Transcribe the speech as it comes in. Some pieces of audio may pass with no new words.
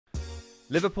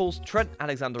Liverpool's Trent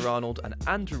Alexander-Arnold and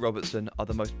Andrew Robertson are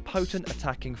the most potent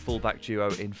attacking fullback duo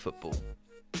in football.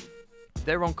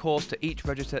 They're on course to each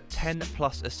register 10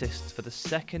 plus assists for the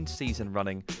second season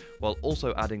running, while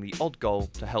also adding the odd goal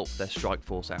to help their strike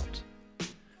force out.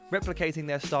 Replicating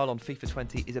their style on FIFA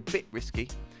 20 is a bit risky,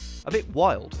 a bit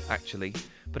wild actually,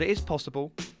 but it is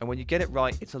possible, and when you get it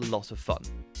right it's a lot of fun.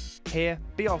 Here,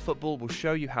 BR Football will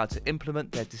show you how to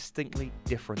implement their distinctly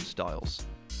different styles.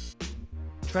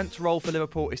 Trent's role for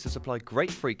Liverpool is to supply great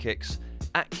free kicks,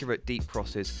 accurate deep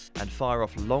crosses and fire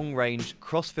off long-range,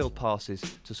 cross-field passes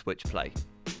to switch play.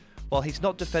 While he's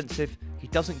not defensive, he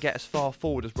doesn't get as far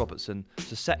forward as Robertson,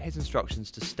 so set his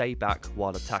instructions to stay back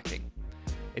while attacking.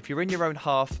 If you're in your own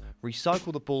half,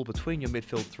 recycle the ball between your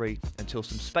midfield three until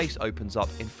some space opens up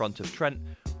in front of Trent,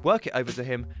 work it over to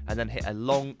him and then hit a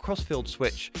long cross-field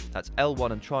switch, that's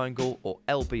L1 and triangle or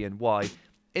LB and Y,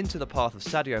 into the path of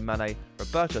Sadio Mane,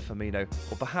 Roberto Firmino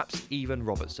or perhaps even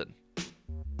Robertson.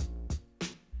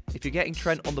 If you're getting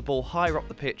Trent on the ball higher up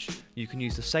the pitch, you can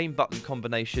use the same button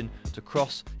combination to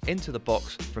cross into the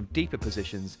box from deeper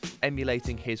positions,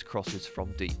 emulating his crosses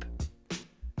from deep.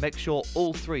 Make sure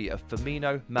all three of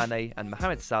Firmino, Mane and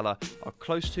Mohamed Salah are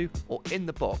close to or in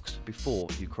the box before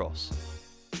you cross.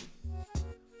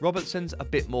 Robertson's a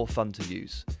bit more fun to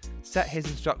use. Set his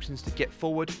instructions to get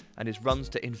forward and his runs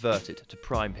to inverted to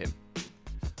prime him.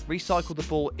 Recycle the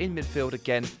ball in midfield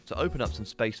again to open up some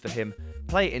space for him,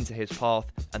 play it into his path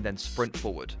and then sprint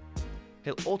forward.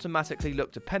 He'll automatically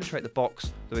look to penetrate the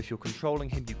box, though if you're controlling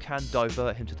him you can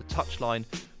divert him to the touchline,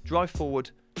 drive forward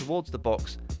towards the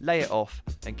box, lay it off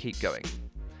and keep going.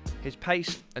 His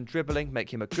pace and dribbling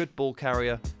make him a good ball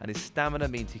carrier and his stamina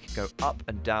means he can go up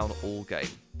and down all game.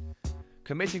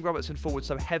 Committing Robertson forward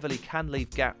so heavily can leave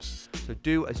gaps, so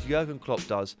do as Jurgen Klopp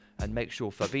does and make sure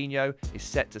Fabinho is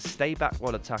set to stay back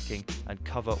while attacking and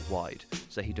cover wide,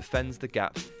 so he defends the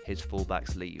gaps his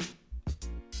fullbacks leave.